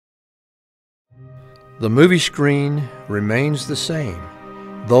The movie screen remains the same,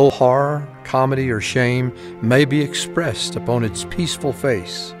 though horror, comedy, or shame may be expressed upon its peaceful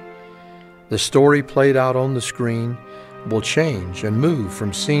face. The story played out on the screen will change and move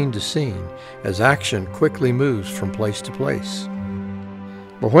from scene to scene as action quickly moves from place to place.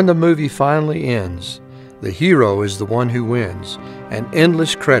 But when the movie finally ends, the hero is the one who wins, and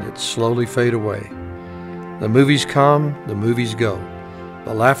endless credits slowly fade away. The movies come, the movies go.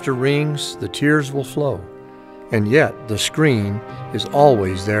 The laughter rings, the tears will flow, and yet the screen is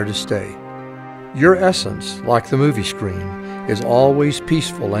always there to stay. Your essence, like the movie screen, is always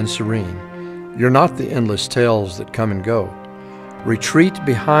peaceful and serene. You're not the endless tales that come and go. Retreat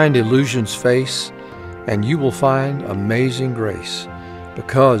behind illusion's face, and you will find amazing grace,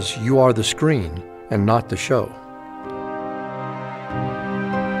 because you are the screen and not the show.